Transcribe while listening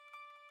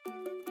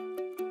Welcome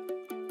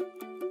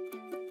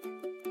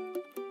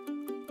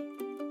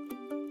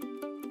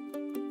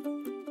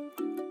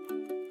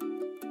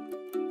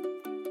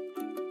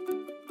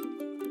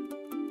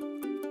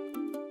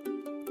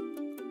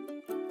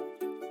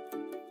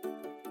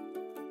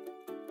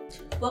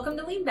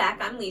to Lean Back.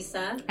 I'm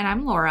Lisa. And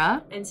I'm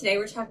Laura. And today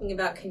we're talking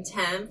about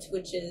contempt,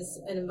 which is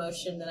an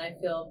emotion that I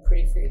feel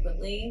pretty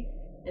frequently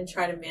and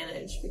try to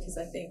manage because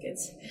I think it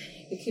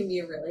can be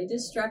a really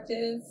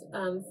destructive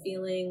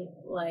feeling,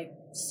 like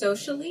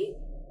socially.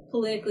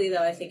 Politically,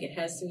 though, I think it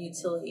has some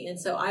utility. And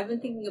so I've been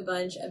thinking a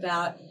bunch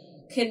about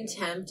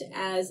contempt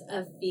as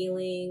a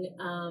feeling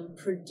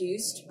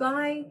produced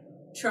by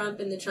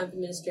Trump and the Trump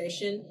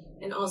administration,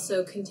 and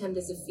also contempt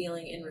as a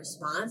feeling in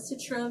response to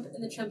Trump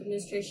and the Trump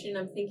administration.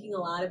 I'm thinking a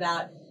lot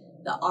about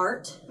the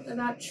art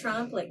about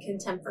Trump, like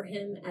contempt for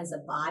him as a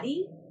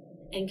body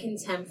and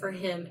contempt for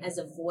him as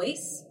a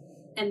voice,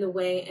 and the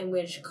way in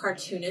which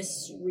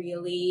cartoonists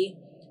really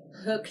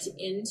hooked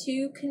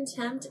into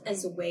contempt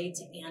as a way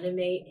to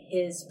animate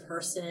his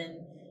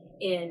person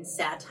in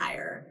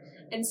satire.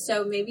 And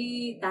so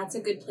maybe that's a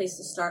good place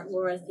to start,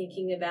 Laura,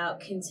 thinking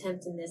about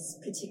contempt in this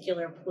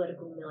particular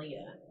political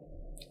milieu.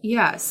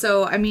 Yeah,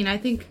 so, I mean, I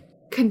think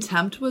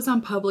contempt was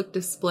on public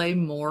display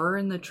more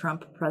in the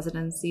Trump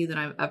presidency than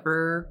I've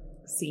ever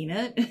seen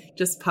it,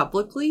 just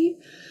publicly.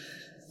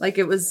 Like,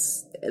 it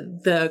was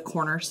the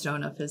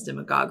cornerstone of his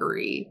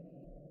demagoguery.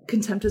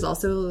 Contempt is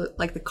also,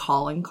 like, the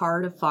calling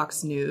card of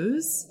Fox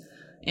News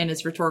and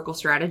its rhetorical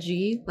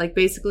strategy. Like,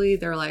 basically,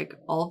 they're like,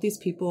 all of these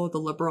people, the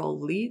liberal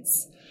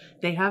elites,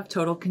 they have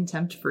total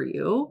contempt for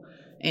you,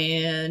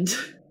 and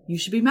you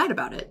should be mad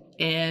about it.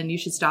 And you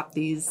should stop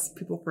these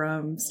people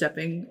from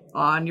stepping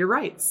on your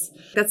rights.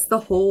 That's the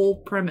whole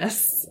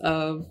premise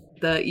of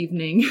the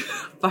evening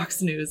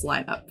Fox News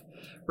lineup,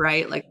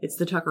 right? Like, it's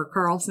the Tucker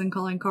Carlson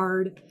calling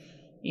card.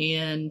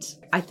 And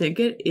I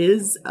think it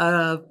is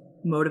a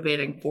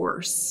motivating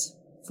force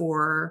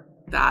for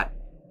that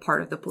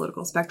part of the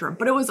political spectrum.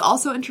 But it was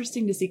also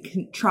interesting to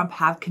see Trump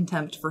have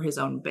contempt for his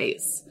own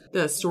base.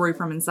 The story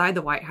from inside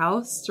the White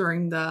House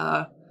during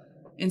the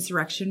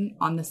insurrection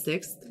on the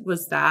 6th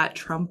was that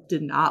Trump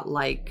did not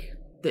like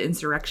the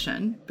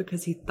insurrection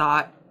because he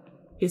thought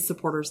his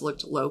supporters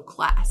looked low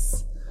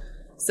class.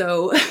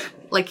 So,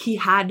 like, he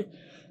had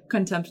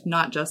contempt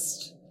not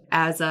just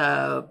as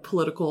a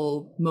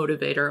political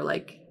motivator,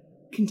 like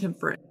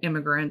contempt for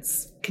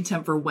immigrants,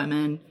 contempt for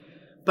women,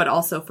 but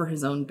also for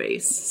his own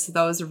base. So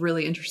that was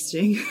really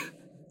interesting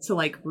to,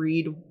 like,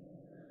 read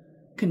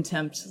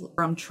contempt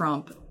from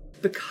Trump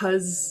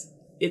because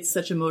it's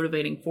such a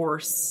motivating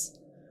force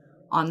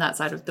on that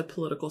side of the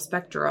political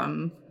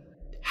spectrum.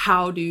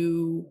 How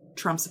do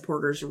Trump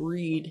supporters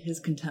read his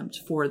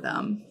contempt for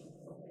them?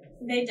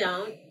 They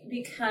don't,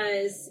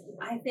 because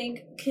I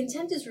think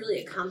contempt is really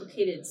a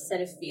complicated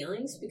set of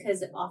feelings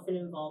because it often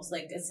involves,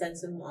 like, a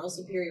sense of moral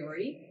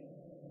superiority.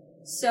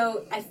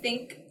 So I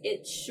think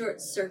it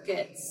short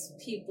circuits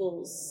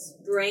people's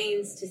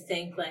brains to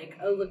think, like,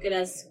 oh, look at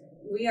us,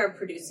 we are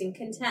producing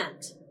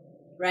contempt,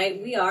 right?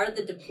 We are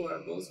the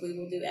deplorables, we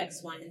will do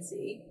X, Y, and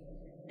Z.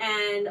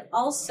 And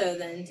also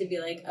then to be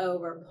like, oh,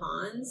 we're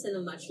pawns in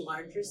a much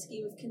larger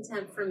scheme of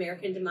contempt for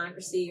American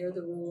democracy or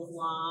the rule of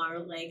law or,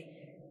 like,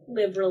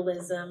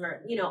 liberalism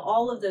or, you know,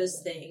 all of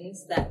those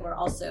things that were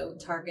also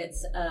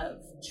targets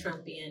of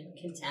Trumpian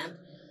contempt.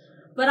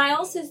 But I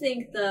also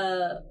think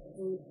the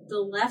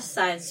left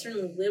side,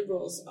 certainly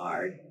liberals,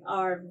 are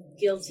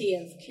guilty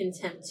of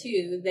contempt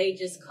too. They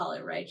just call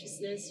it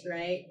righteousness,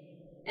 right?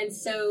 And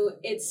so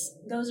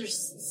those are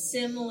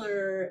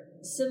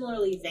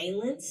similarly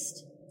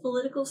valenced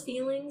political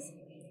feelings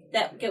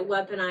that get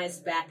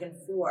weaponized back and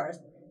forth.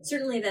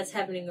 Certainly that's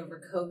happening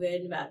over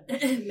COVID, about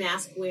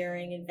mask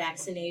wearing and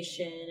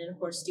vaccination and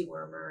horse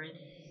dewormer. And,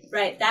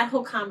 right, that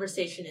whole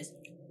conversation is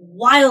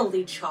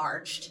wildly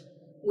charged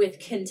with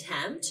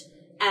contempt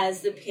as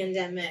the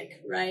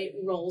pandemic, right,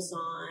 rolls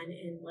on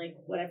in, like,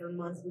 whatever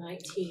month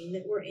 19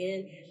 that we're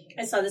in.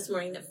 I saw this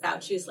morning that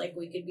Fauci is like,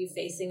 we could be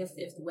facing a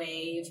fifth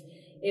wave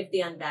if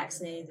the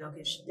unvaccinated don't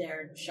get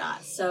their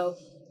shots. So,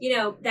 you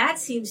know, that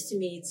seems to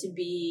me to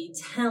be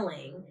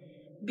telling,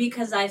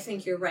 because I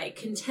think you're right.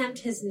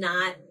 Contempt has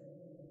not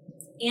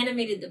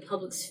animated the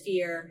public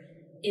sphere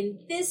in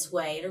this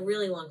way in a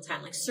really long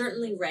time. Like,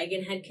 certainly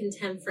Reagan had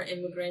contempt for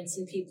immigrants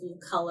and people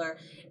of color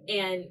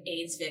and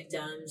AIDS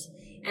victims.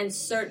 And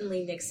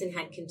certainly Nixon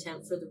had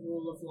contempt for the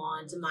rule of law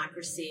and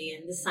democracy.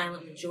 And the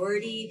silent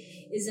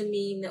majority is a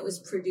meme that was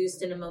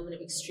produced in a moment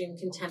of extreme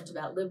contempt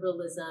about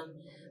liberalism.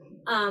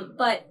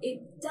 But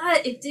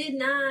it did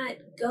not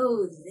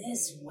go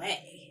this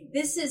way.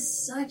 This is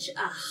such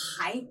a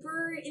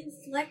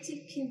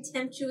hyper-inflected,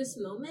 contemptuous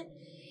moment.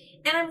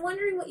 And I'm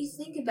wondering what you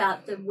think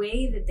about the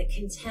way that the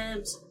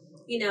contempt,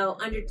 you know,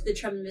 under the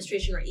Trump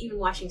administration, or even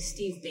watching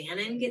Steve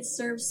Bannon get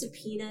served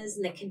subpoenas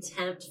and the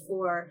contempt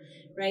for,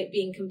 right,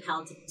 being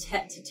compelled to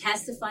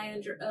testify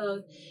under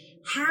oath.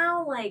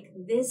 How, like,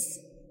 this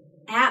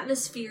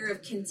atmosphere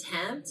of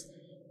contempt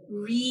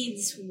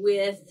reads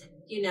with,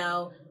 you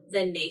know,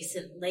 the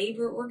nascent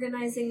labor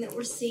organizing that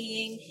we're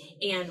seeing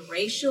and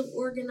racial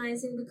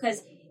organizing,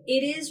 because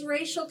it is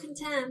racial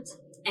contempt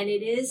and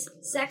it is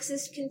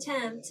sexist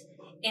contempt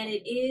and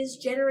it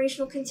is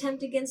generational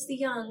contempt against the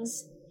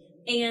youngs,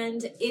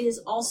 and it is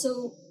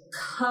also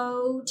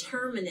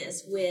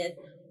coterminous with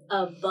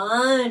a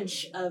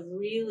bunch of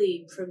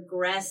really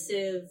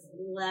progressive,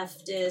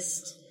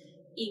 leftist,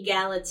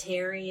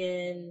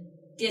 egalitarian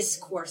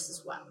discourse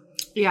as well.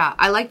 Yeah,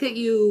 I like that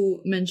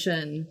you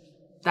mention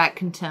that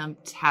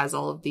contempt has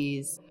all of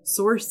these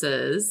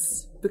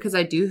sources, because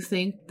I do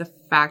think the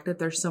fact that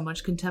there's so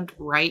much contempt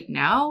right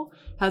now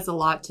has a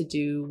lot to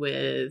do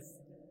with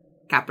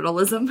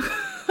capitalism.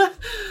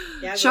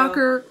 Yeah,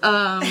 shocker.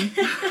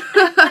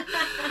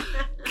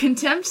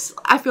 Contempt,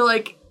 I feel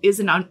like, is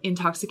an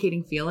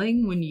intoxicating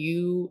feeling when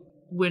you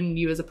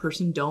as a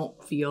person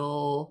don't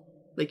feel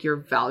like you're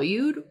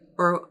valued,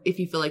 or if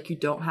you feel like you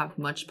don't have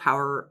much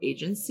power or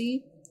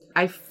agency.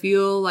 I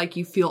feel like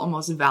you feel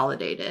almost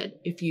validated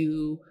if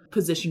you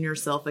position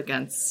yourself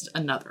against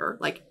another.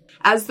 Like,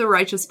 as the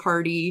righteous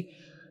party,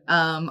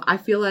 I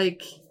feel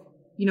like,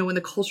 when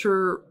the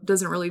culture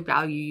doesn't really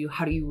value you,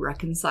 how do you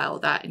reconcile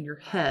that in your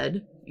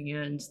head?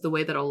 And the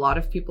way that a lot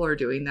of people are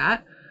doing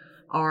that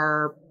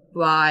are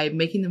by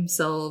making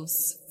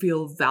themselves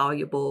feel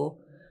valuable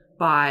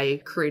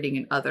by creating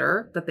an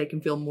other that they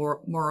can feel more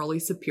morally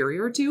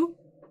superior to.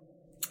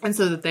 And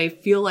so that they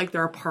feel like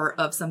they're a part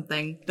of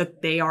something,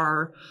 that they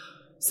are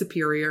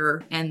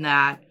superior and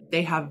that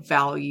they have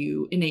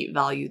value, innate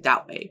value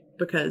that way,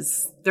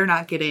 because they're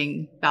not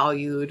getting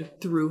valued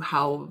through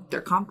how they're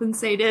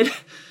compensated.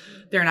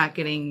 They're not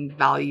getting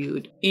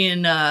valued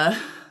in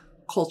a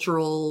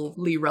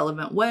culturally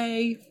relevant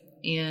way.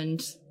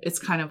 And it's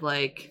kind of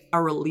like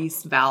a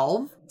release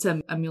valve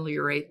to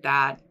ameliorate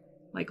that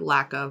like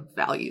lack of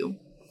value.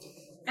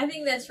 I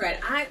think that's right.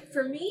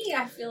 For me,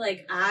 I feel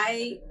like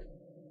I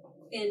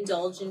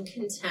indulge in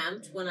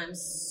contempt when I'm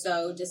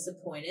so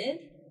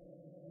disappointed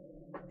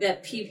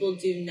that people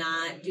do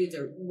not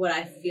do what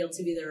I feel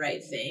to be the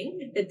right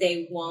thing, that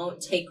they won't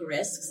take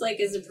risks. Like,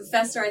 as a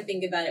professor, I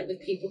think about it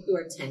with people who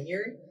are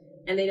tenured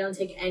and they don't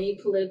take any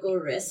political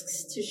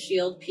risks to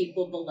shield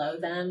people below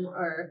them,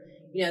 or,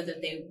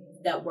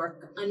 that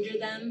work under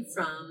them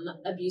from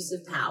abuse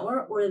of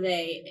power, or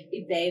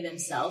they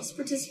themselves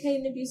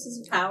participate in abuses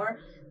of power.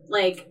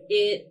 Like,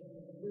 it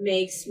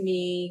makes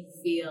me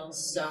feel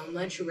so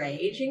much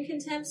rage and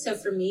contempt. So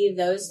for me,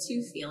 those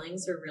two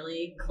feelings are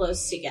really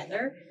close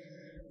together.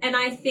 And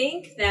I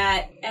think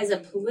that as a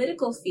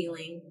political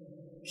feeling,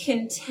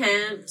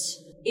 contempt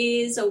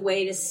is a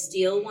way to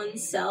steel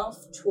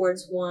oneself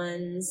towards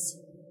one's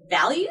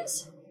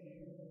values,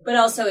 but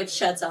also it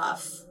shuts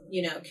off,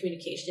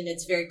 communication.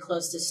 It's very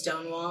close to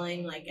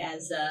stonewalling, like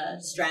as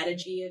a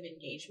strategy of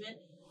engagement,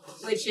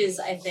 which is,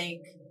 I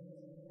think,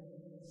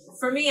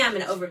 for me, I'm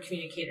an over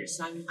communicator,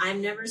 so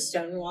I'm never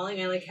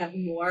stonewalling. I have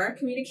more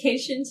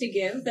communication to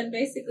give than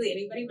basically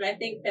anybody. But I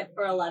think that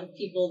for a lot of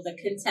people, the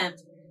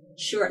contempt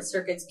short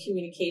circuits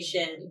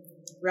communication,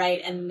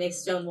 right? And they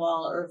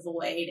stonewall or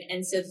avoid,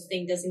 and so the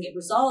thing doesn't get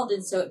resolved,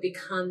 and so it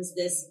becomes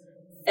this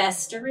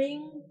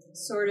festering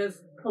sort of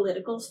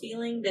political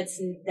feeling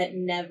that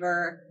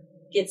never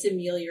gets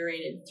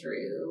ameliorated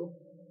through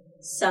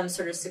some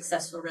sort of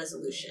successful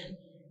resolution.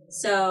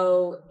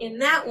 So in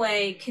that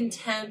way,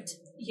 contempt,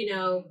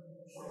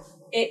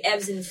 it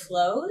ebbs and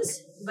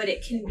flows, but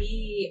it can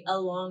be a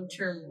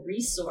long-term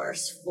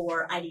resource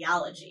for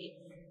ideology,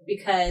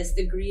 because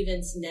the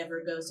grievance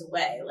never goes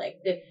away.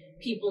 Like, the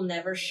people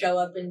never show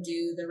up and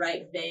do the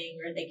right thing,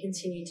 or they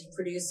continue to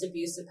produce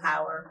abuse of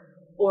power,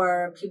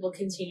 or people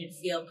continue to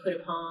feel put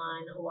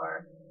upon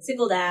or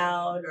singled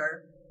out,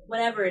 or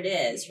whatever it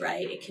is,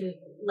 right? It can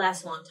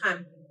last a long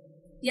time.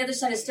 The other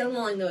side of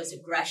stonewalling, though, is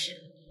aggression.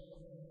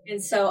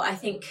 And so I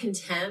think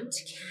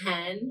contempt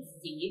can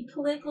feed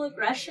political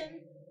aggression,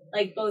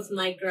 like both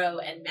micro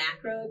and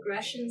macro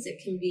aggressions. It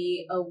can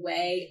be a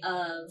way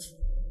of,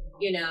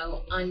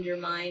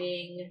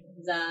 undermining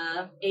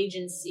the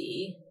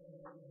agency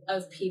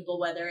of people,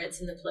 whether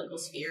it's in the political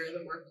sphere or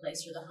the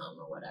workplace or the home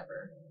or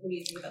whatever. What do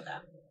you think about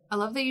that? I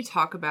love that you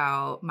talk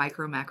about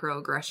macro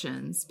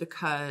aggressions,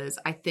 because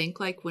I think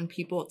when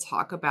people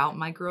talk about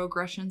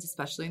microaggressions,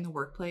 especially in the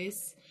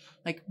workplace,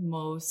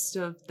 most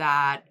of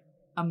that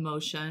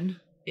emotion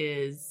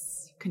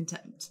is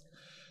contempt.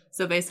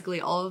 So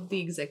basically all of the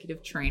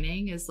executive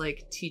training is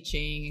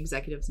teaching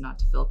executives not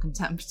to feel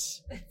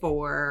contempt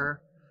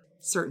for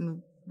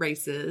certain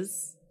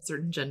races,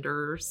 certain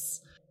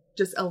genders,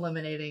 just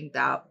eliminating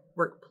that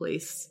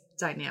workplace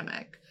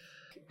dynamic.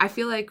 I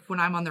feel like when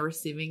I'm on the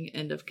receiving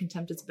end of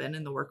contempt, it's been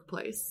in the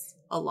workplace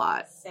a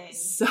lot. Same.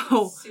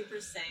 So Super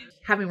same.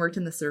 Having worked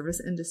in the service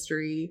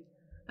industry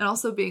and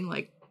also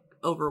being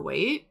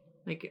overweight,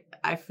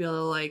 I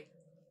feel like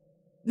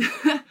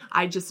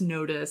I just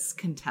notice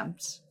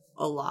contempt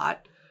a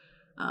lot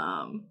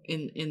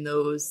in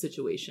those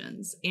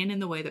situations, and in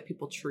the way that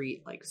people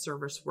treat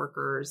service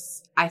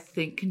workers. I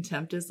think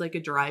contempt is a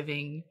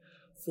driving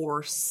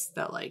force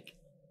that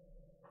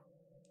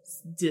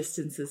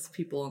distances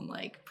people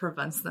and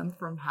prevents them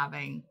from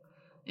having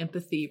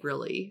empathy,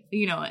 really,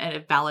 and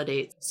it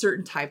validates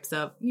certain types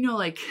of,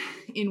 like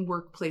in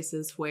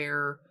workplaces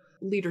where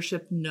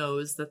leadership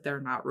knows that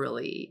they're not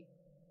really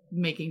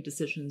making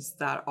decisions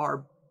that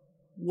are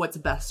what's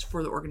best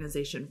for the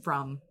organization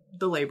from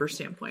the labor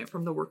standpoint,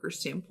 from the worker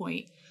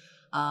standpoint.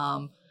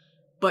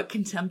 But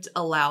contempt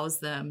allows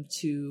them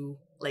to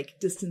like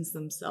distance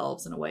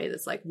themselves in a way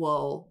that's like,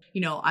 well,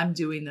 I'm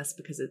doing this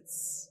because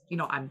it's,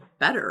 I'm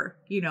better,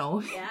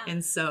 Yeah.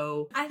 And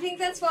so I think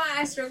that's why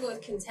I struggle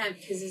with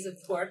contempt, because as a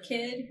poor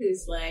kid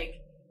who's like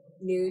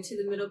new to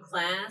the middle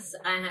class,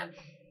 I have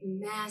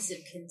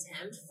massive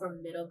contempt for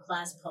middle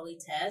class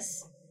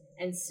politesse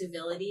and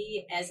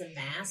civility as a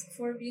mask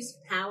for abuse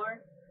of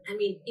power. I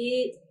mean,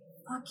 it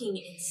fucking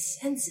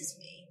incenses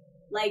me.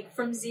 Like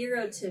from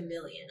 0 to a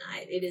million,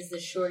 it is the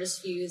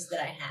shortest fuse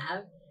that I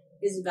have,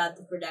 is about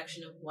the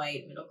production of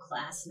white middle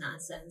class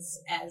nonsense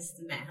as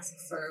the mask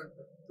for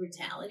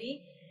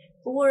brutality,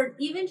 or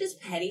even just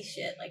petty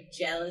shit like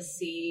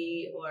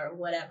jealousy or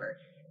whatever.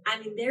 I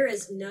mean, there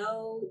is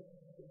no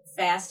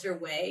faster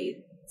way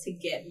to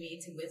get me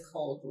to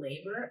withhold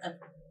labor of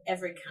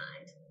every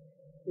kind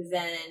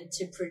than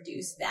to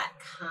produce that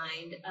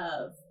kind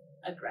of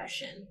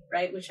aggression,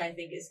 right? Which I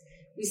think is,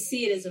 we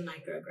see it as a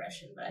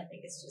microaggression, but I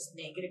think it's just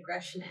naked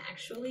aggression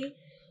actually,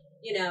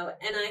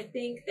 and I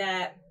think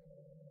that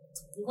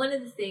one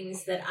of the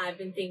things that I've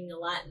been thinking a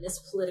lot in this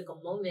political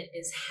moment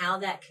is how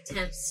that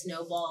contempt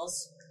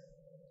snowballs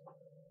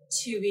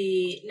to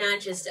be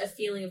not just a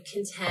feeling of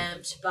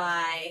contempt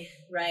by,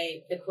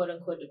 right, the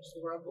quote-unquote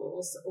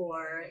deplorables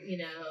or,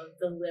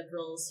 the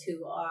liberals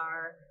who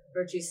are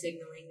virtue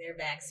signaling their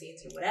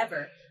vaccines or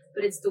whatever,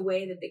 but it's the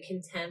way that the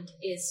contempt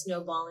is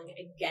snowballing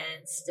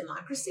against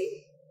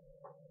democracy,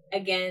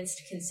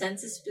 against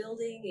consensus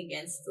building,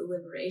 against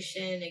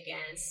deliberation,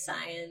 against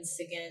science,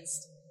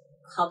 against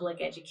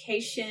public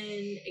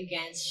education,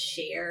 against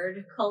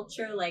shared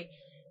culture. Like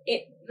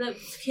the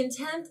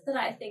contempt that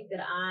I think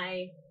that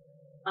I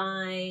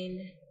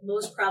find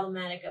most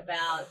problematic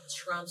about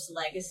Trump's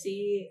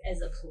legacy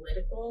as a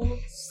political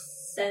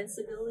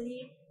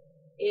sensibility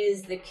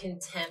is the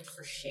contempt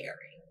for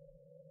sharing.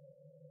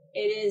 It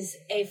is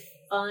a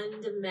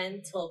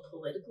fundamental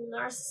political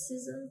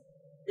narcissism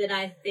that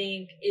I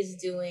think is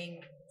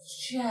doing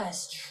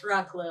just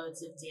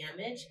truckloads of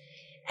damage.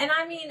 And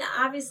I mean,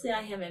 obviously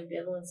I have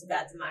ambivalence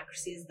about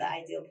democracy as the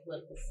ideal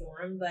political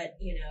forum, but,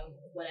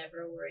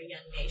 whatever, we're a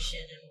young nation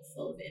and we're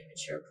full of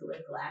immature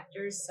political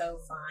actors, so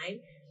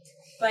fine.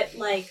 But,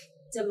 like,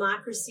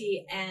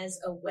 democracy as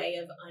a way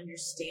of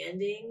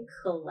understanding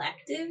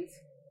collective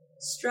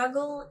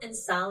struggle and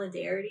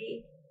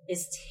solidarity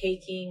is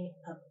taking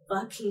a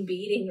fucking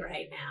beating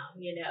right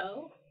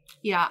now,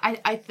 Yeah,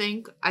 I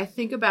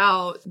think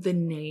about the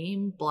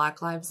name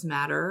Black Lives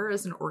Matter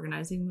as an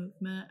organizing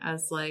movement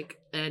as like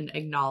an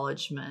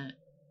acknowledgement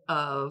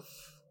of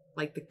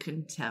like the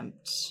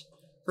contempt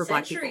for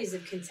Black people. Centuries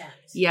of contempt.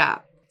 Yeah.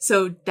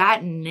 So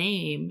that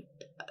name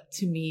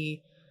to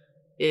me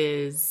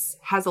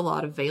has a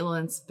lot of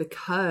valence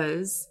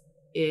because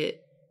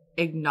it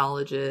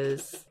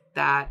acknowledges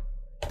that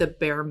the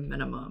bare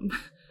minimum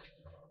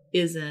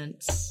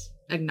isn't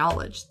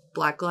acknowledged.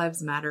 Black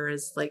Lives Matter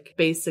is like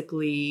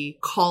basically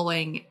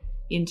calling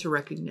into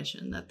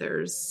recognition that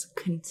there's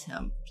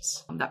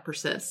contempt that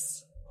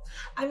persists.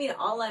 I mean,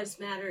 All Lives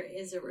Matter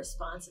is a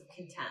response of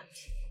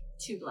contempt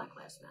to Black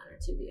Lives Matter,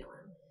 to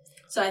BLM.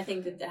 So I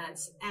think that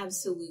that's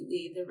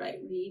absolutely the right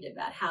read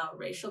about how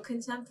racial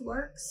contempt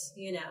works,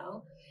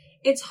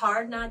 It's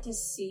hard not to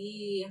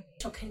see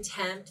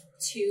contempt,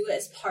 too,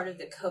 as part of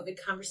the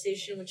COVID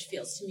conversation, which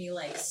feels to me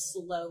like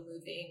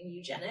slow-moving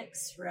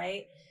eugenics,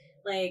 right?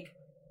 Like,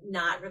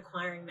 not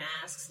requiring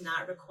masks,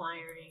 not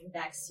requiring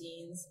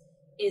vaccines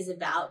is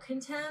about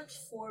contempt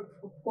for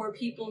poor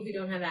people who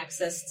don't have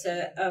access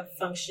to a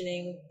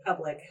functioning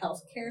public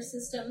health care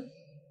system,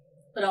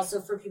 but also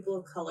for people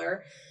of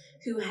color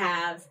who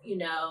have,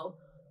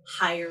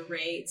 higher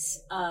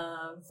rates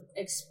of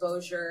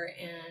exposure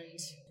and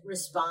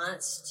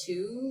response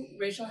to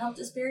racial health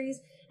disparities,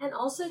 and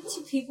also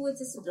to people with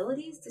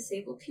disabilities,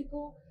 disabled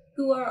people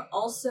who are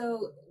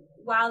also,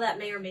 while that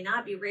may or may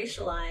not be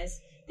racialized,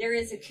 there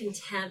is a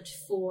contempt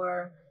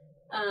for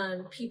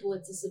people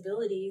with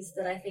disabilities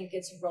that I think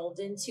gets rolled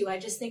into. I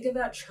just think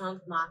about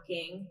Trump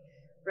mocking,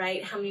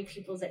 right? How many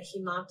people that he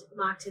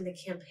mocked in the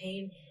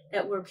campaign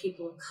that were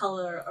people of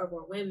color or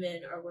were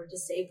women or were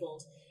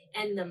disabled.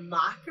 And the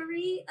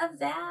mockery of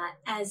that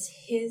as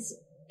his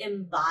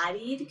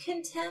embodied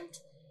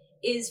contempt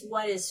is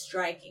what is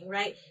striking,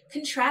 right?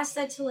 Contrast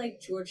that to like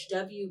George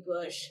W.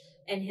 Bush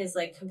and his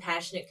like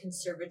compassionate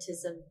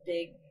conservatism,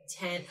 big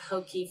tent,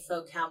 hokey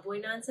faux cowboy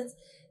nonsense.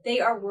 They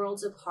are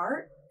worlds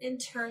apart in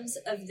terms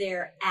of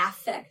their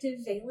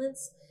affective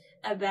valence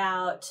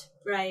about,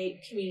 right,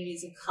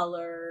 communities of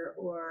color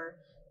or,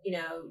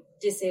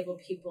 disabled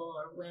people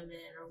or women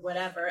or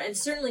whatever. And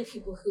certainly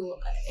people who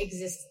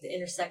exist at the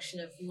intersection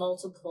of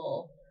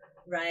multiple,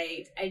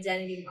 right,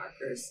 identity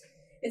markers.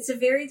 It's a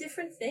very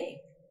different thing.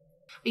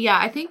 Yeah,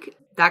 I think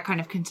that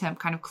kind of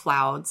contempt kind of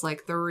clouds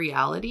like the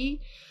reality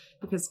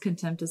because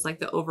contempt is like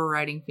the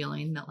overriding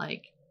feeling that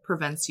like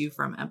prevents you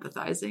from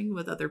empathizing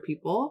with other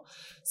people.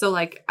 So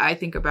like I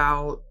think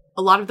about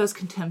a lot of those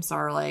contempts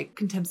are like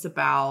contempts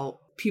about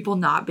people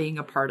not being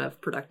a part of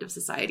productive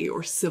society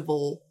or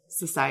civil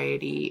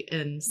society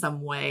in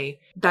some way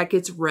that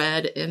gets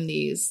read in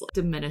these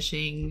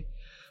diminishing,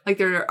 like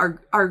there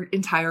are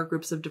entire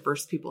groups of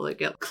diverse people that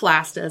get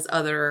classed as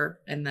other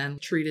and then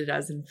treated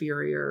as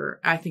inferior.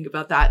 I think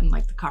about that in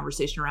like the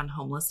conversation around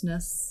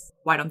homelessness.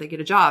 Why don't they get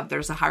a job?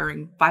 There's a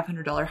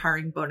 $500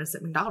 hiring bonus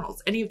at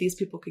McDonald's. Any of these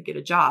people could get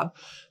a job,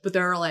 but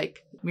there are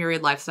like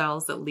myriad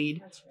lifestyles that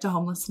lead to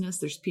homelessness.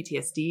 There's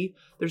PTSD.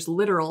 There's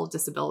literal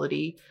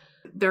disability.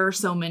 There are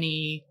so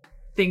many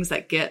things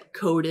that get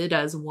coded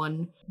as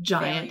one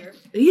giant,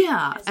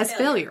 as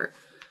failure.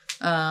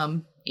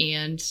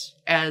 And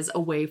as a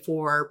way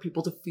for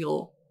people to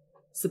feel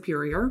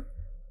superior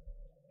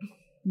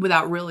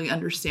without really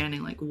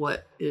understanding like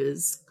what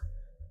is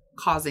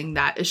causing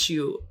that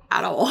issue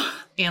at all,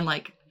 and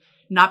like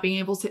not being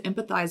able to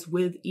empathize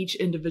with each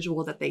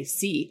individual that they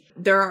see.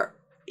 There are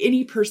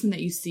any person that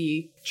you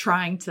see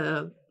trying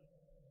to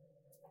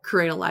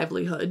create a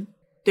livelihood,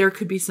 there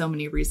could be so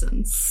many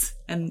reasons,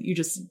 and you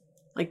just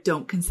like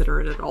don't consider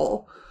it at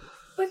all.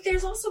 But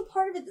there's also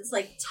part of it that's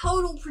like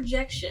total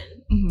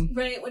projection,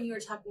 right? When you were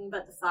talking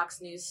about the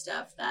Fox News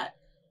stuff, that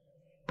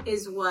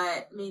is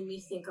what made me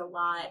think a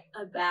lot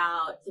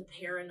about the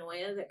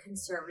paranoia that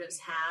conservatives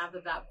have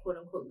about quote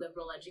unquote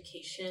liberal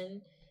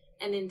education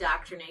and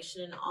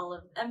indoctrination and all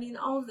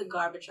of the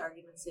garbage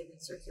arguments they've been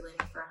circulating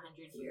for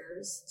 100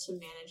 years to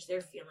manage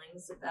their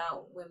feelings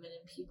about women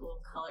and people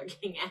of color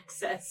getting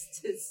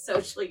access to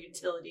social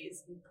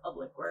utilities and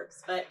public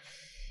works. But,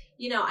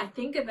 you know, I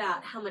think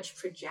about how much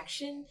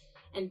projection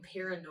and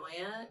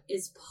paranoia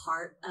is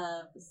part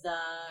of the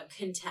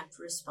contempt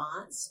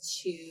response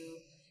to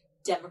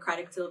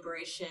democratic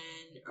deliberation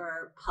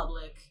or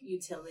public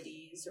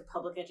utilities or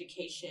public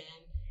education,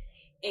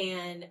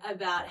 and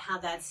about how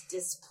that's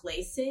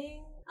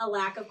displacing a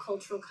lack of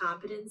cultural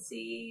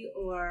competency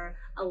or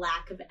a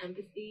lack of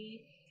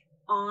empathy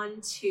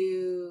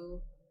onto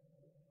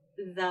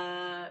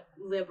the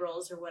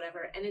liberals or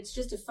whatever. And it's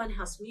just a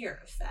funhouse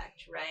mirror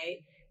effect, right?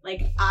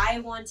 Like, I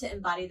want to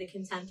embody the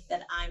contempt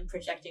that I'm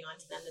projecting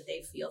onto them that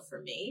they feel for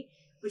me,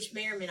 which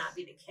may or may not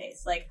be the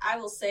case. Like, I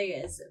will say,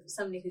 as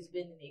somebody who's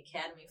been in the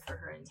academy for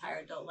her entire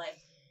adult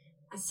life,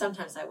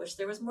 sometimes I wish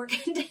there was more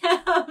contempt,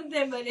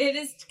 but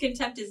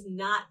contempt is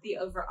not the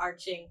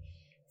overarching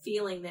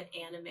feeling that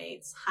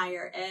animates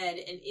higher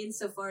ed. And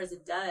insofar as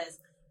it does,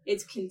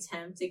 it's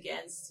contempt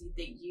against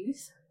the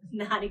youth,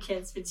 not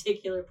against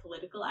particular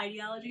political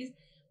ideologies.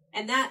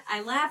 And that,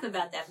 I laugh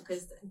about that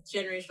because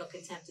generational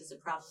contempt is a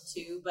problem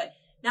too, but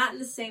not in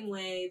the same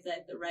way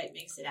that the right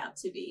makes it out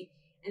to be.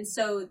 And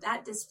so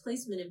that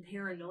displacement and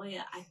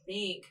paranoia, I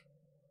think,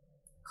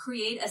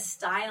 create a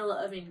style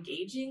of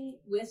engaging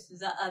with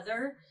the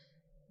other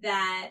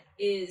that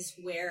is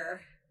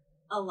where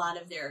a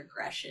lot of their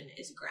aggression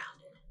is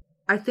grounded.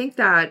 I think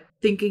that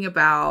thinking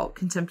about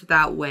contempt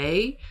that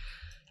way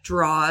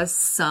draws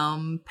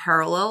some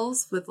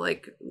parallels with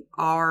like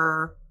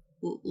our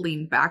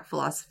lean back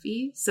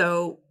philosophy.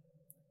 So,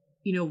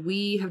 you know,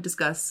 we have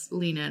discussed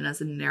lean in as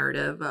a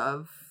narrative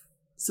of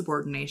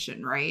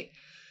subordination, right?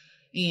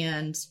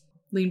 And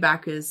lean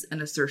back is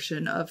an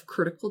assertion of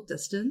critical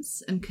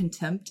distance, and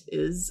contempt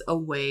is a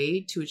way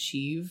to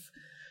achieve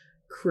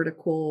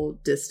critical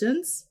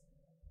distance.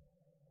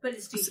 But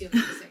it's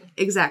dehumanizing.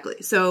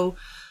 Exactly. So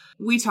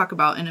we talk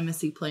about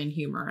intimacy, play, and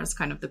humor as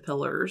kind of the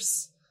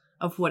pillars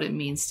of what it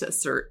means to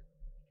assert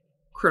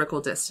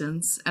critical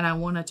distance. And I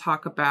want to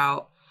talk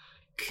about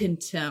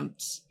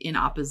contempt in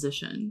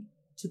opposition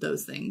to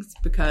those things,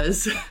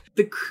 because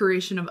the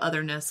creation of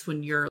otherness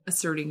when you're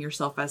asserting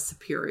yourself as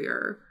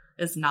superior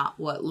is not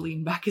what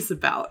lean back is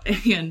about.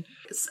 And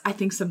I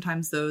think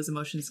sometimes those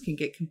emotions can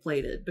get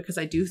conflated, because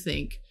I do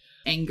think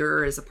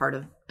anger is a part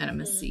of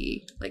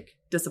intimacy, like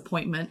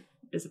disappointment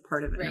is a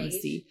part of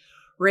intimacy,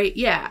 right?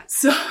 Yeah.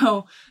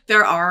 So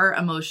there are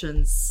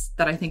emotions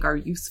that I think are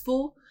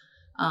useful,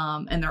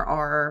 and there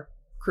are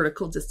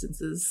critical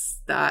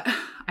distances that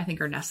I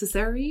think are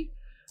necessary.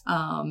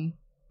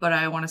 But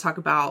I want to talk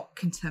about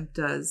contempt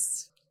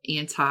as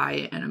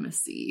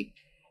anti-intimacy.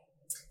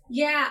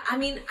 Yeah, I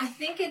mean, I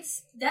think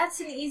that's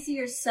an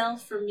easier sell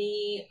for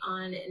me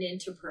on an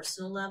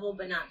interpersonal level,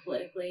 but not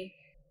politically.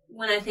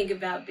 When I think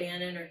about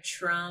Bannon or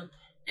Trump,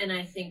 and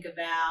I think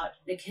about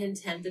the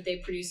contempt that they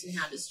produce and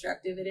how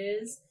destructive it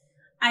is,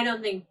 I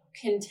don't think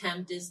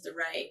contempt is the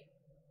right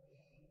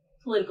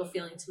political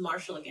feeling to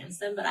marshal against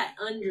them, but I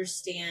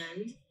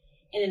understand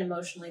in an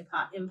emotionally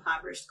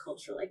impoverished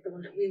culture like the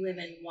one that we live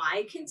in,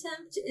 why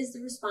contempt is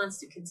the response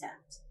to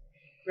contempt,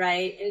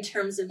 right? In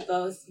terms of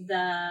both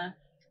the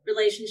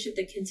relationship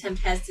that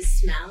contempt has to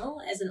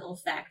smell as an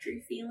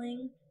olfactory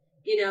feeling.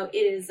 You know, it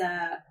is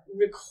a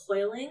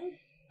recoiling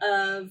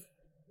of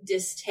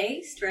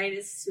distaste, right?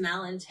 It's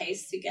smell and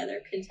taste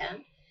together,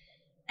 contempt.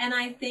 And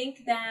I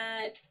think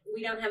that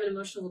we don't have an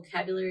emotional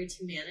vocabulary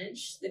to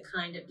manage the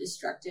kind of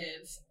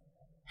destructive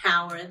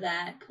power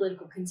that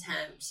political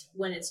contempt,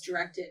 when it's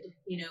directed,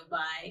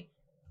 by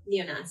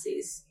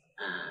neo-Nazis,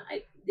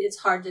 it's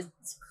hard to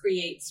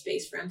create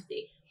space for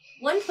empathy.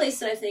 One place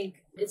that I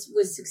think it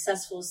was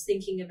successful is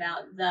thinking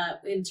about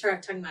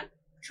talking about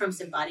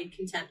Trump's embodied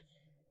contempt,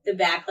 the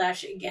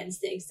backlash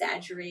against the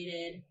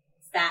exaggerated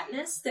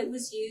fatness that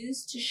was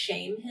used to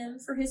shame him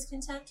for his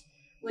contempt,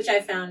 which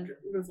I found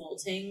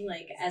revolting,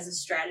 like as a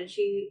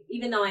strategy,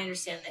 even though I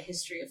understand the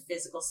history of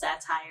physical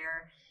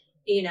satire,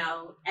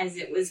 as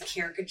it was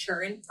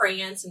caricature in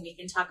France, and we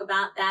can talk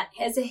about that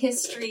as a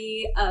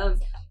history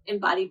of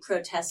embodied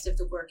protest of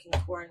the working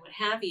poor and what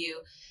have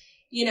you.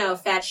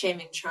 Fat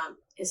shaming Trump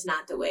is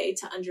not the way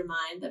to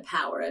undermine the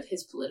power of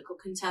his political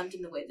contempt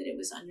in the way that it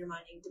was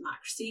undermining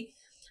democracy.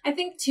 I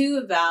think too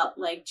about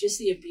like just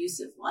the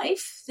abusive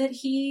life that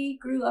he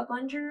grew up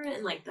under,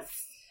 and like the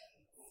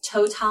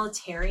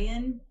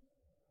totalitarian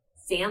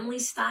family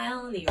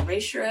style and the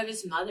erasure of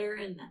his mother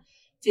and the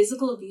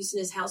physical abuse in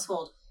his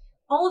household.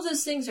 All of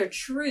those things are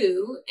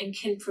true and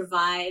can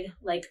provide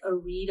like a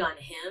read on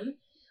him,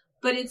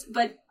 but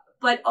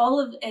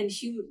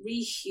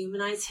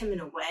rehumanize him in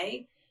a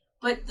way.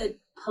 But the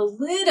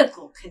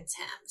political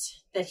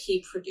contempt that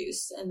he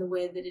produced and the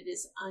way that it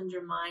is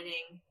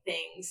undermining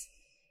things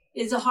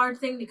is a hard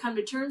thing to come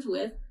to terms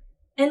with,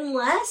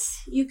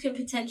 unless you can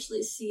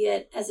potentially see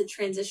it as a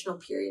transitional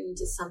period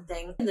into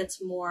something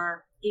that's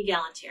more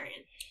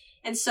egalitarian.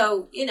 And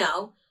so,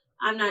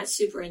 I'm not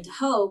super into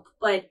hope,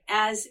 but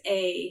as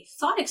a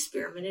thought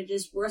experiment, it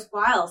is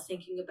worthwhile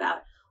thinking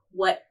about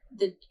what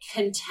the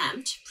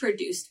contempt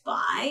produced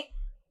by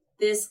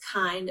this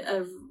kind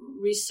of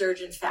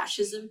resurgent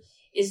fascism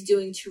is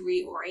doing to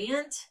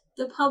reorient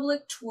the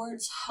public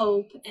towards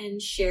hope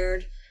and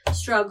shared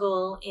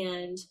struggle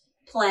and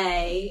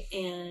play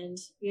and,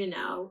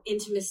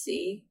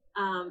 intimacy.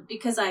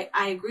 Because I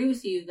agree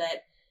with you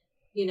that,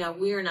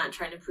 we are not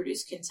trying to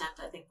produce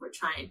contempt. I think we're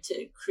trying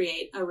to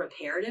create a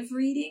reparative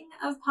reading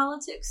of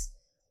politics,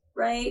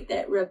 right?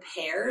 That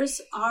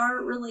repairs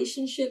our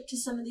relationship to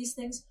some of these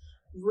things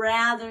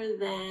rather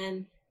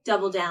than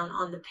double down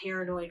on the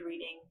paranoid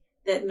reading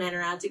that men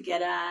are out to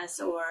get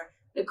us, or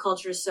the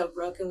culture is so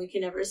broken we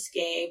can never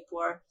escape,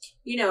 or,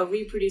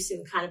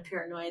 reproducing the kind of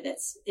paranoia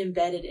that's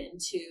embedded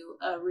into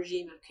a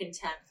regime of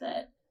contempt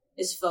that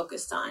is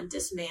focused on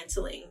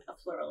dismantling a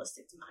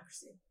pluralistic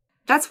democracy.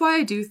 That's why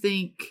I do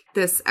think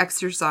this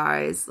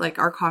exercise, like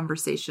our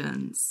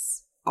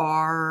conversations,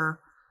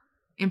 are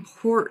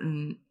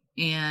important,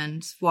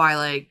 and why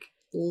like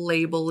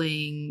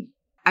labeling,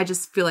 I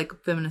just feel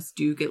like feminists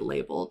do get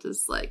labeled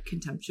as like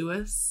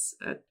contemptuous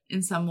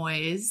in some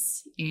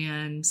ways.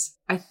 And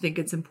I think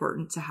it's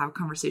important to have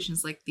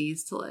conversations like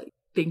these to like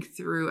think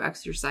through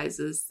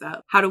exercises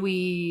that how do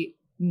we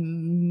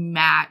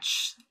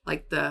match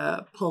like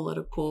the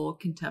political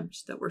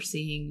contempt that we're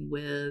seeing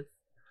with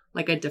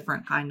like a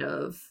different kind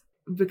of,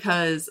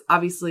 because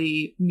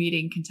obviously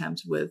meeting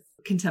contempt with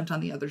contempt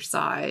on the other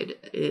side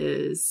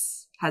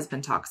has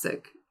been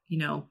toxic.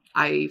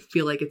 I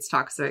feel like it's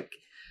toxic.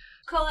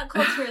 Call out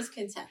culture is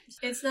contempt.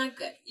 It's not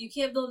good. You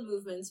can't build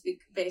movements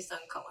based on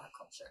call out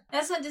culture.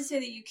 That's not to say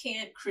that you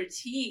can't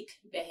critique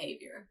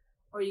behavior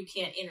or you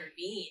can't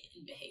intervene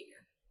in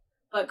behavior.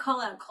 But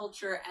call out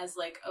culture as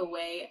like a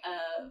way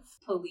of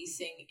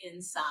policing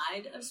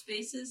inside of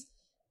spaces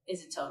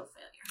is a total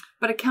failure.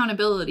 But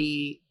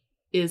accountability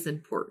is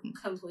important.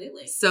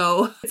 Completely.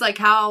 So it's like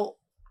how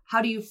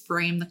do you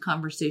frame the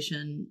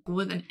conversation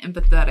with an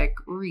empathetic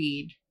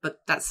read,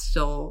 but that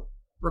still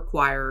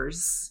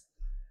requires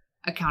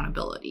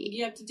accountability.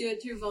 You have to do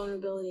it through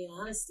vulnerability and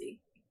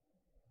honesty.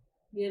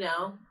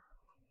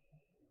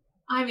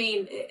 I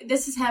mean,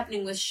 this is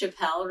happening with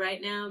Chappelle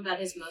right now about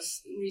his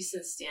most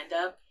recent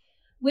stand-up,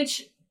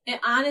 which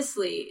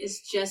honestly is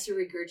just a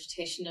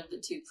regurgitation of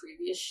the two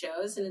previous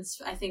shows. And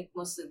it's, I think,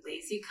 mostly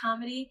lazy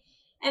comedy.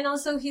 And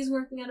also he's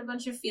working out a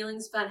bunch of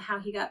feelings about how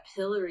he got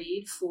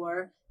pilloried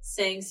for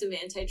saying some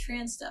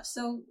anti-trans stuff.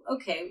 So,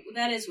 okay,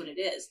 that is what it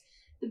is.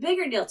 The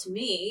bigger deal to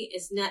me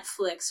is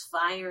Netflix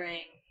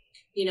firing,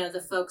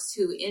 the folks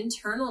who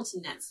internal to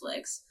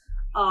Netflix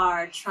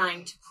are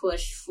trying to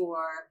push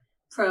for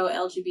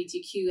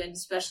pro-LGBTQ and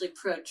especially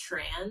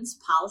pro-trans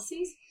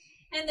policies.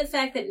 And the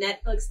fact that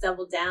Netflix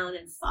doubled down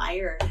and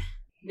fired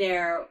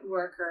their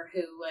worker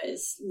who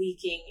was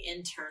leaking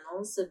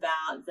internals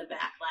about the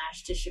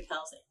backlash to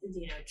Chappelle's,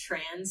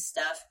 trans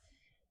stuff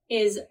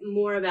is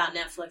more about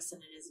Netflix than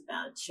it is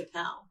about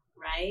Chappelle,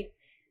 right?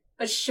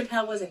 But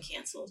Chappelle wasn't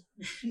canceled.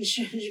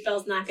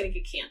 Chappelle's not going to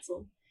get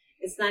canceled.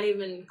 It's not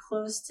even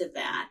close to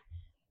that.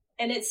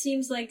 And it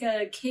seems like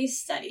a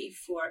case study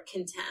for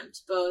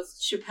contempt, both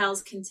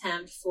Chappelle's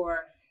contempt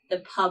for the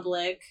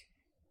public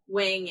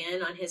weighing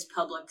in on his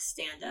public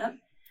stand-up,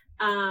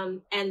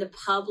 and the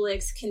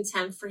public's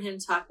contempt for him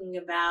talking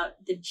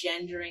about the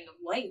gendering of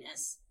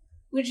whiteness,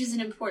 which is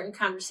an important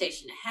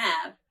conversation to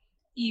have,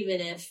 even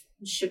if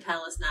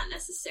Chappelle is not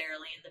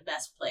necessarily in the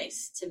best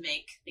place to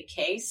make the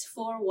case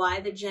for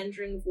why the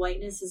gendering of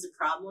whiteness is a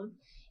problem,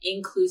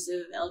 inclusive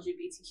of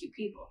LGBTQ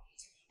people.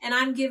 And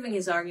I'm giving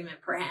his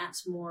argument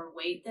perhaps more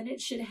weight than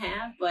it should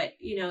have, but,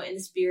 you know, in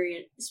the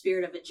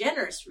spirit of a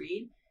generous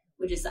read,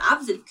 which is the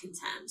opposite of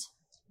contempt,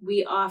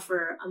 we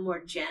offer a more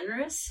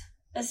generous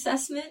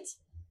assessment,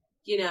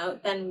 you know,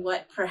 than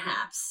what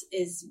perhaps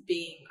is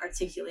being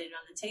articulated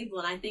on the table.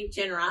 And I think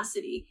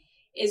generosity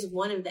is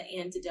one of the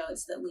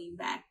antidotes that Lean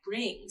Back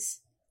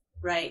brings,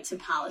 right, to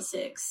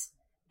politics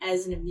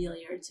as an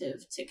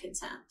ameliorative to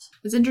contempt.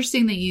 It's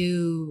interesting that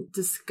you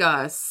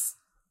discuss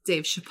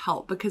Dave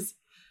Chappelle, because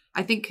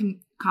I think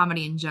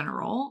comedy in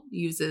general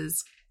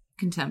uses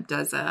contempt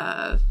as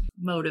a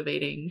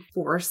motivating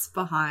force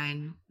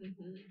behind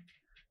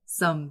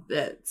some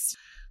bits.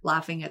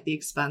 Laughing at the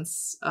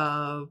expense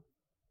of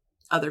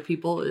other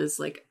people is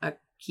like a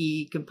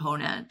key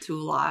component to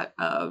a lot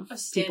of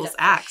people's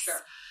acts.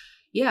 Sure.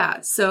 Yeah.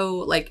 So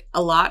like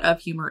a lot of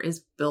humor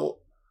is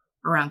built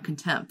around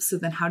contempt. So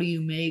then how do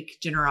you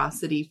make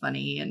generosity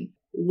funny, and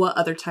what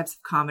other types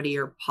of comedy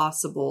are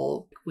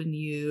possible when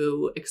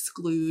you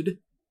exclude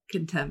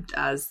contempt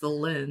as the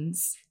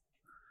lens?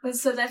 But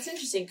so that's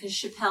interesting, because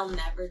Chappelle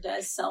never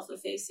does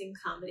self-effacing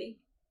comedy.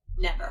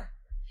 Never.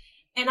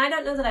 And I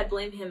don't know that I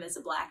blame him as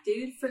a black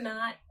dude for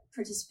not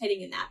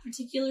participating in that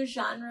particular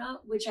genre,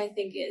 which I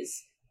think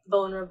is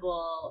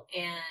vulnerable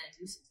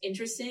and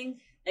interesting.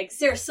 Like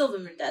Sarah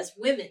Silverman does.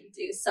 Women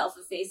do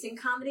self-effacing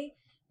comedy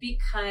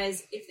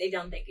because if they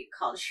don't, they get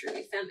called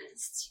shrewy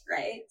feminists,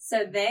 right?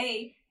 So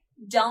they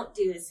don't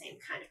do the same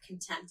kind of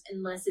contempt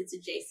unless it's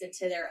adjacent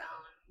to their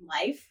own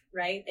life,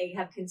 right? They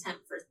have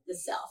contempt for the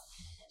self.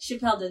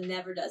 Chappelle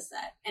never does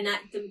that. And I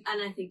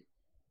think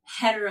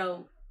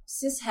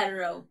cis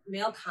hetero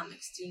male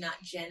comics do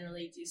not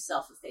generally do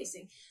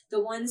self-effacing.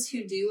 The ones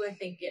who do, I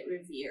think, get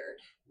revered,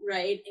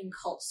 right, in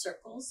cult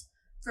circles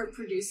for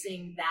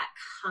producing that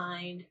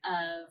kind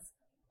of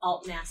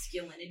alt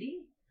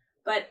masculinity.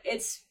 But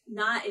it's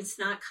not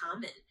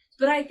common.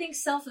 But I think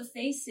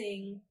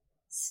self-effacing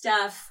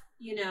stuff,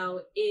 you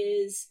know,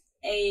 is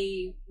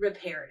a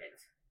reparative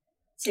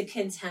to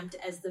contempt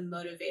as the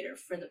motivator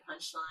for the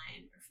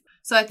punchline.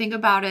 So I think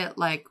about it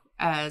like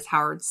as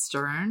Howard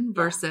Stern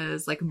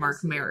versus like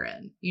Mark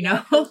Maron, you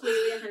know?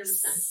 Completely 100%.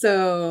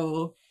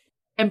 So,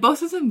 and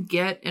both of them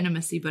get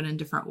intimacy, but in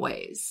different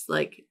ways.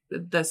 Like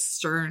the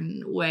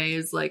Stern way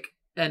is like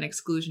an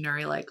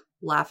exclusionary, like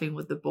laughing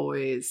with the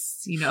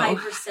boys, you know?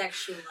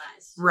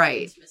 Hypersexualized.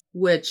 Right.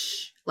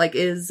 Which like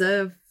is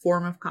a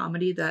form of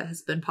comedy that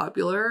has been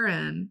popular,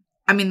 and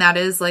I mean, that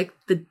is like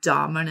the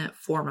dominant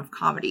form of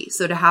comedy.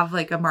 So to have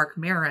like a Mark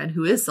Maron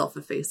who is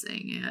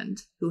self-effacing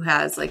and who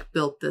has like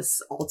built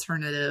this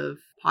alternative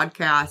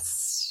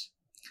podcast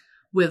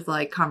with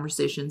like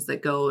conversations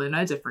that go in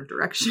a different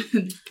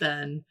direction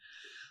than.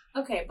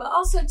 Okay, but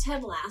also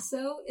Ted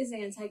Lasso is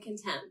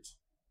anti-contempt.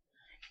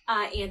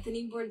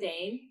 Anthony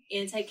Bourdain,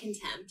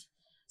 anti-contempt.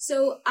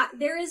 So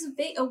there is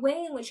a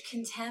way in which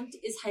contempt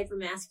is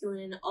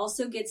hypermasculine and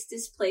also gets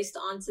displaced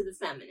onto the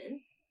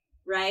feminine.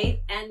 Right?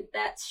 And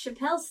that's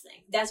Chappelle's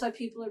thing. That's why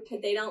people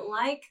they don't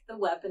like the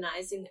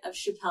weaponizing of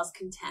Chappelle's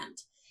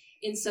contempt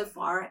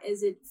insofar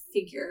as it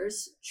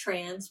figures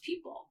trans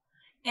people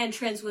and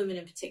trans women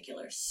in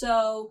particular.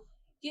 So,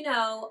 you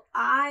know,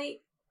 I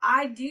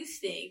do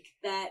think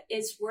that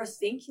it's worth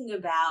thinking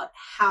about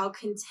how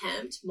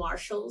contempt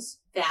marshals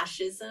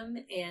fascism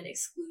and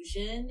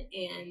exclusion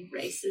and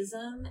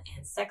racism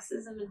and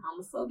sexism and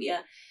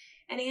homophobia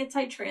and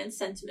anti-trans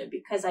sentiment,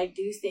 because I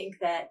do think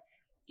that,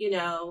 you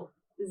know,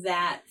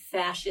 that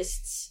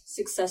fascists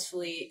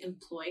successfully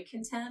employ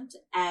contempt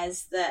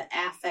as the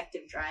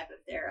affective drive of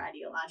their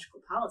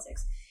ideological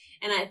politics.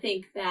 And I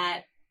think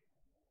that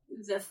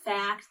the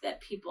fact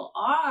that people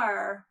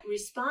are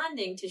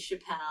responding to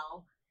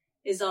Chappelle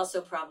is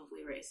also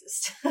probably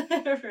racist,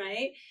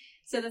 right?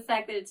 So the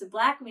fact that it's a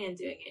black man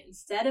doing it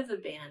instead of a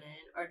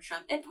Bannon or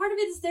Trump, and part of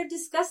it is they're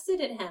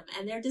disgusted at him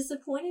and they're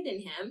disappointed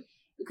in him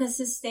because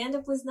his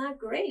stand-up was not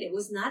great. It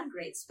was not a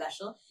great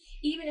special,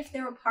 even if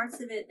there were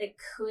parts of it that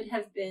could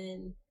have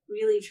been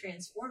really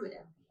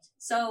transformative.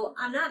 So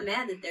I'm not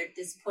mad that they're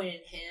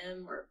disappointed in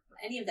him or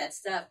any of that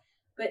stuff,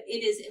 but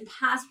it is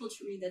impossible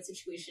to read that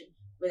situation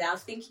without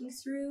thinking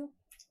through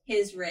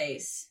his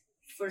race,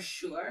 for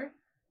sure,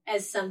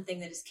 as something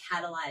that is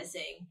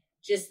catalyzing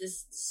just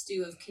this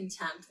stew of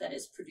contempt that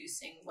is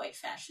producing white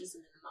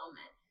fascism in the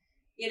moment.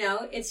 You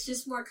know, it's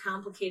just more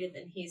complicated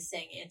than he's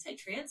saying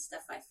anti-trans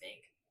stuff, I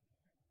think.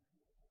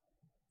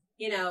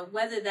 You know,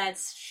 whether that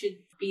should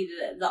be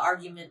the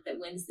argument that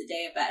wins the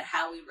day about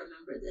how we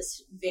remember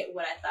this,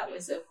 what I thought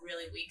was a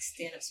really weak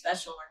stand-up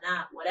special or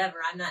not, whatever.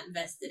 I'm not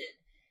invested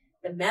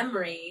in the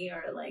memory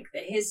or like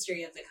the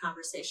history of the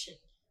conversation.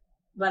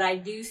 But I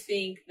do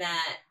think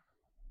that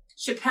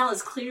Chappelle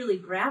is clearly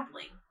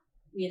grappling,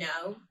 you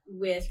know,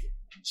 with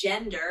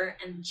gender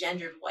and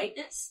gendered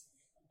whiteness.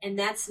 And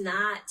that's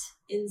not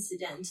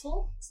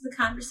incidental to the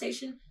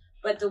conversation,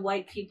 but the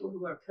white people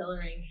who are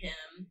pillaring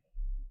him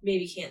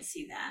maybe can't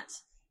see that.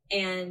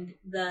 And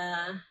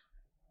the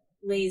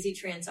lazy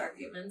trans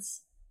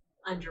arguments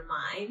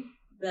undermine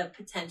the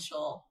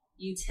potential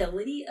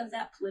utility of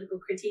that political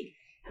critique.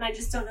 And I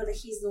just don't know that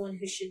he's the one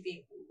who should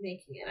be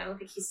making it. I don't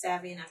think he's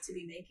savvy enough to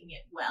be making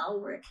it well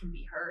where it can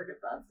be heard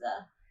above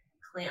the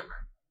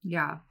clamor.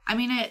 Yeah. I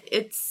mean,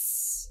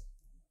 it's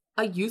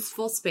a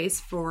useful space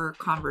for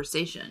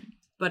conversation,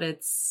 but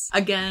it's,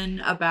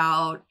 again,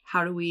 about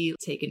how do we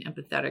take an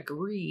empathetic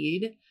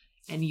read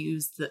and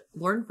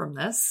learn from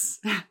this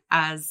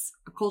as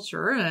a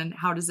culture, and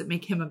how does it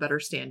make him a better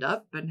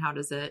stand-up, and how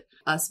does it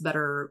us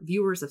better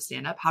viewers of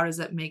stand-up? How does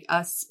it make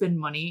us spend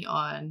money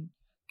on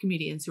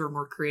comedians who are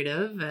more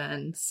creative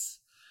and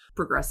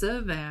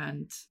progressive,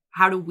 and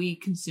how do we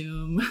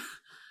consume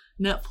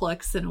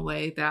Netflix in a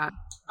way that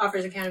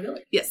offers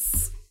accountability?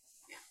 Yes.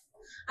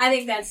 I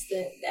think that's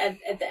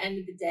at the end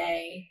of the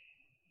day,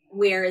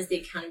 where is the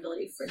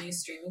accountability for new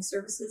streaming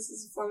services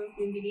as a form of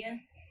new media?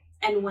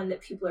 And one that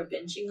people are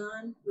binging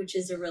on, which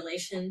is a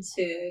relation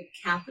to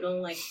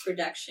capital, like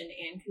production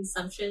and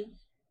consumption,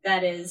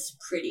 that is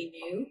pretty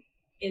new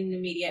in the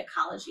media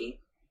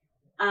ecology.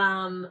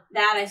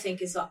 That I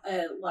think is a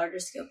larger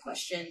scale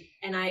question,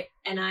 and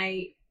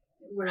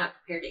we're not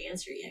prepared to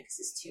answer it yet because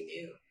it's too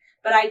new.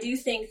 But I do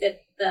think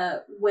that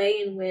the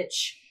way in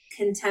which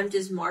contempt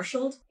is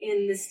marshaled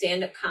in the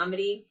stand-up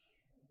comedy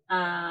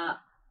of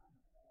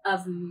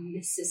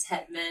Mrs.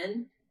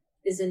 Hetman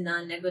is a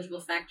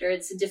non-negligible factor.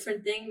 It's a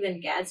different thing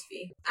than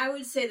Gatsby. I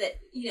would say that,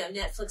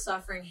 Netflix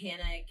offering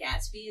Hannah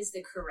Gatsby is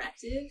the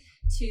corrective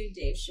to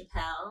Dave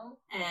Chappelle,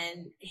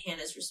 and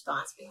Hannah's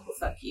response being, well,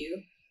 fuck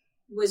you,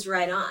 was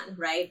right on,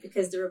 right?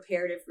 Because the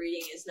reparative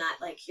reading is not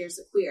like, here's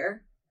a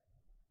queer,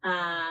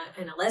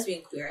 and a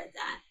lesbian queer at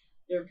that.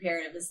 The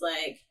reparative is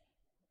like,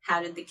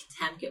 how did the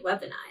contempt get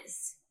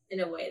weaponized in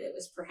a way that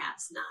was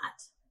perhaps not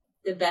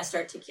the best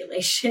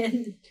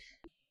articulation?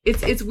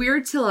 It's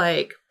weird to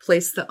like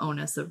place the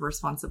onus of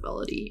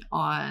responsibility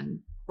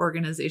on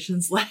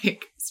organizations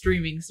like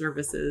streaming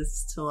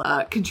services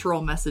to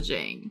control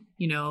messaging,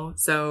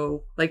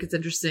 So like it's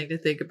interesting to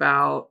think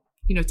about,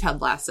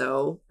 Ted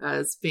Lasso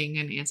as being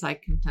an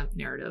anti-contempt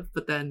narrative,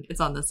 but then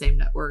it's on the same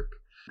network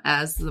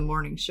as The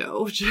Morning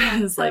Show, which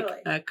is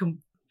totally. Like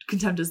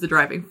contempt is the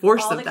driving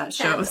force all of that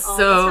contempt, show.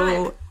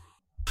 So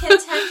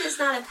contempt is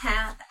not a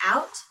path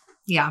out.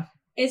 Yeah.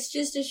 It's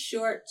just a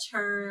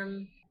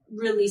short-term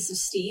release of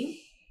steam.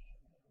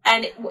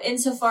 And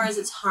insofar as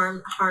it's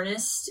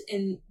harnessed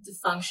in the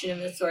function of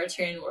an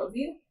authoritarian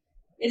worldview,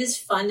 it is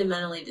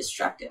fundamentally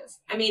destructive.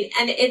 I mean,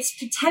 and its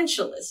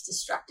potential is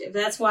destructive.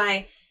 That's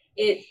why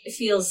it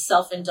feels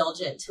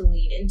self-indulgent to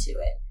lean into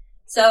it.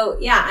 So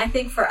yeah, I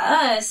think for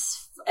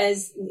us,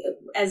 as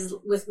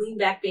with lean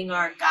back being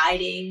our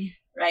guiding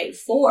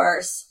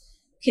force,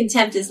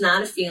 contempt is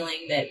not a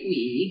feeling that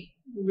we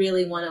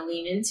really want to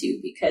lean into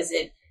because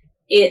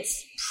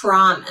its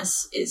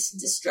promise is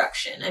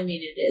destruction. I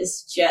mean, it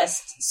is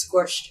just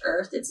scorched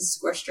earth. It's a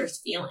scorched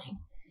earth feeling.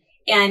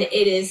 And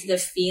it is the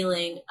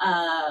feeling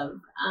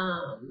of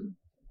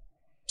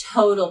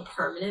total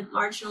permanent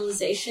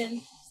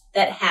marginalization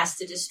that has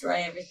to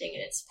destroy everything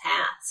in its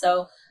path.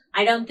 So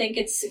I don't think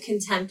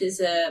contempt is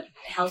a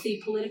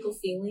healthy political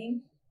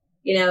feeling,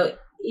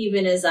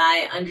 even as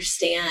I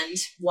understand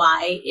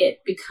why it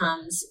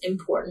becomes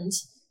important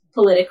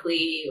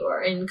politically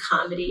or in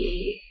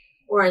comedy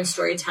or in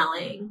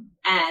storytelling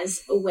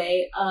as a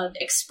way of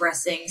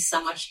expressing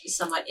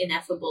somewhat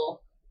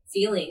ineffable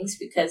feelings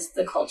because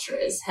the culture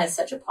has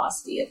such a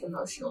paucity of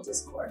emotional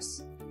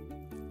discourse.